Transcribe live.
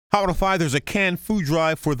Hot 105, there's a canned food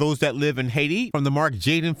drive for those that live in Haiti. From the Marc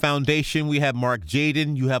Jaiden Foundation, we have Marc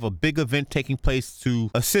Jaiden. You have a big event taking place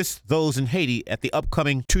to assist those in Haiti at the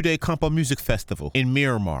upcoming 2-day Kompa Music Festival in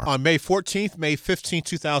Miramar on May 14th, May 15th,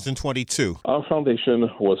 2022. Our foundation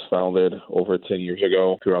was founded over 10 years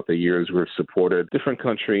ago. Throughout the years, we've supported different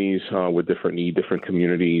countries with different needs, different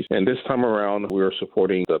communities. And this time around, we are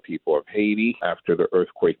supporting the people of Haiti. After the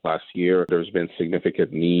earthquake last year, there's been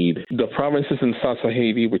significant need. The provinces in South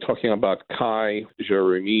Haiti, we're talking about Kai,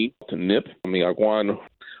 Jérémie, Nip, Miagouane,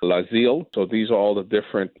 Lazille. So these are all the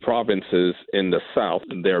different provinces in the south.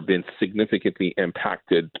 They've been significantly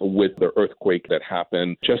impacted with the earthquake that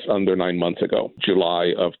happened just under 9 months ago,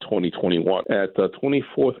 July of 2021. At the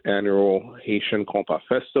 24th annual Haitian Kompa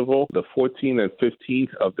Festival, the 14th and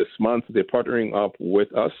 15th of this month, they're partnering up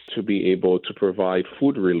with us to be able to provide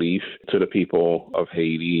food relief to the people of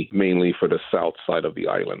Haiti, mainly for the south side of the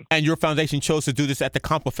island. And your foundation chose to do this at the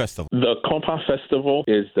Kompa Festival. The Kompa Festival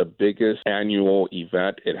is the biggest annual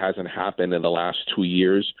event. It hasn't happened in the last 2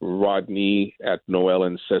 years. Rodney at Noel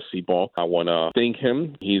and Cecibon, I want to thank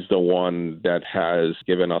him. He's the one that has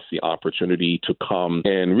given us the opportunity to come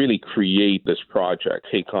and really create this project,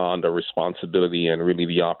 take on the responsibility and really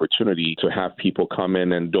the opportunity to have people come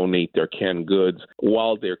in and donate their canned goods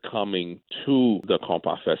while they're coming to the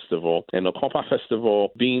Kompa Festival. And the Kompa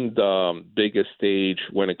Festival being the biggest stage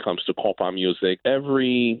when it comes to Kompa music,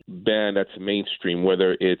 every band that's mainstream,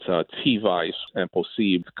 whether it's T-Vice and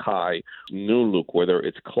Possible, Kai, New Look, whether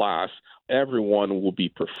it's Class, everyone will be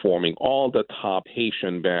performing. All the top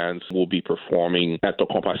Haitian bands will be performing at the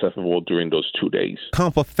Kompa Festival during those 2 days.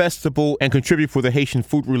 Kompa Festival and contribute for the Haitian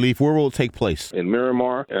food relief. Where will it take place? In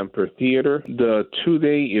Miramar Amphitheatre. The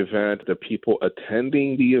 2-day event, the people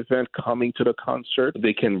attending the event coming to the concert,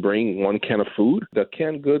 they can bring 1 can of food. The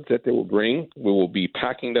canned goods that they will bring, we will be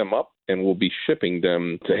packing them up and we'll be shipping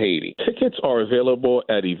them to Haiti. Tickets are available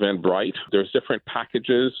at Eventbrite. There's different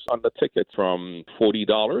packages on the tickets from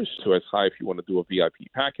 $40 to as high if you want to do a VIP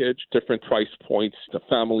package. Different price points. The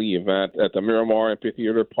family event at the Miramar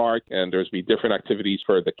Amphitheatre Park, and there's be different activities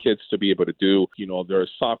for the kids to be able to do. You know,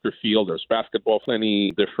 there's soccer field, there's basketball,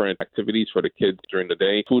 plenty different activities for the kids during the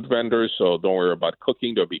day. Food vendors, so don't worry about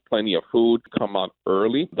cooking. There'll be plenty of food. Come out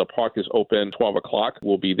early. The park is open 12 o'clock.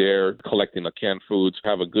 We'll be there collecting the canned foods.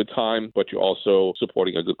 Have a good time, but you're also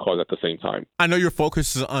supporting a good cause at the same time. I know your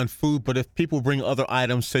focus is on food, but if people bring other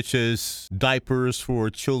items such as diapers for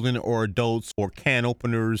children or adults or can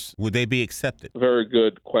openers, would they be accepted? Very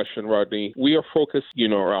good question, Rodney. We are focused,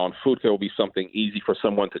 around food. There will be something easy for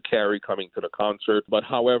someone to carry coming to the concert. But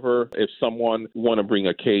however, if someone want to bring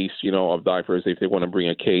a case, of diapers, if they want to bring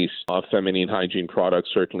a case of feminine hygiene products,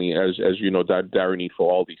 certainly, as you know, that dire need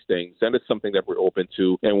for all these things, then it's something that we're open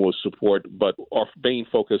to and will support. But our main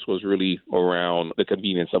focus was really around the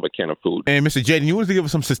convenience of a can of food. And Mr. Jaiden, you want to give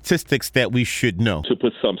us some statistics that we should know? To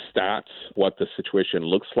put some stats, what the situation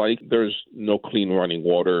looks like, there's no clean running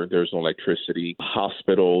water, there's no electricity.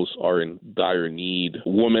 Hospitals are in dire need.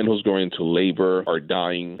 Women who's going into labor are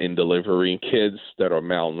dying in delivery. Kids that are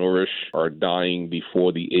malnourished are dying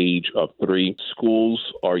before the age of 3. Schools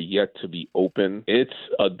are yet to be open. It's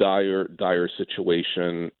a dire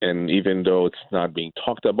situation. And even though it's not being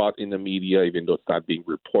talked about in the media, even though it's not being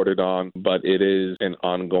reported on, but it is an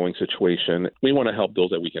ongoing situation. We want to help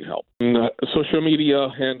those that we can help. Social media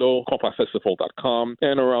handle, kompafestival.com,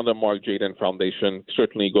 and around the Marc Jaiden Foundation,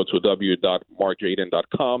 certainly go to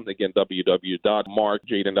www.marcjaiden.com. Again,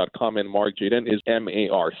 www.marcjaiden.com, and Marc Jaiden is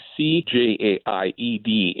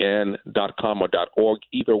MarcJaiden.com or .org.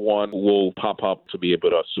 Either one will pop up to be able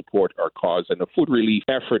to support our cause and the food relief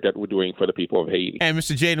effort that we're doing for the people of Haiti. And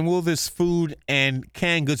Mr. Jaiden, will this food and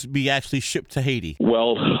canned goods be actually shipped to Haiti?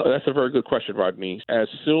 Well, that's a very good question, Rodney. As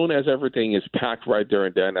soon as everything is packed right there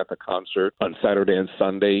and then at the concert on Saturday and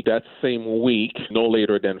Sunday, that same week, no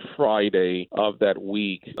later than Friday of that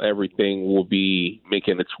week, everything will be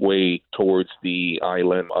making its way towards the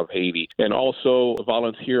island of Haiti. And also,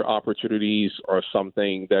 volunteer opportunities are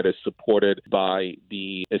something that is supported by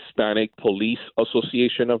the Hispanic Police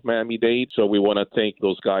Association of Miami-Dade. So we want to thank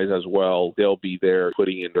those guys as well. They'll be there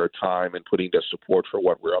putting in their time and putting their support for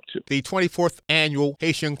what we're up to. The 24th annual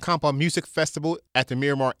Haitian Kompa Music Festival at the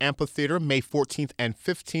Miramar Amphitheatre, May 14th and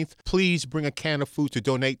 15th. Please bring a can of food to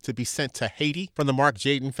donate to be sent to Haiti from the Marc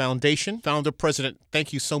Jaiden Foundation. Founder, President,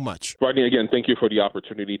 thank you so much. Rodney, again, thank you for the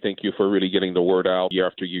opportunity. Thank you for really getting the word out. Year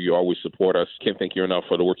after year, you always support us. Can't thank you enough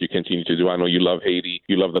for the work you continue to do. I know you love Haiti.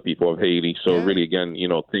 You love the people of Haiti. So really, again,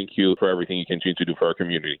 thank you for everything you continue to do for our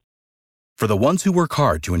community. For the ones who work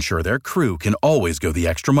hard to ensure their crew can always go the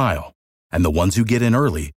extra mile, and the ones who get in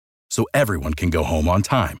early so everyone can go home on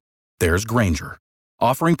time, there's Grainger,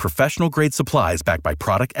 offering professional-grade supplies backed by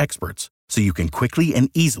product experts so you can quickly and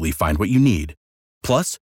easily find what you need.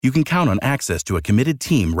 Plus, you can count on access to a committed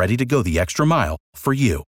team ready to go the extra mile for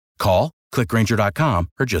you. Call, click Grainger.com,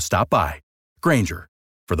 or just stop by. Grainger,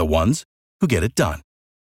 for the ones who get it done.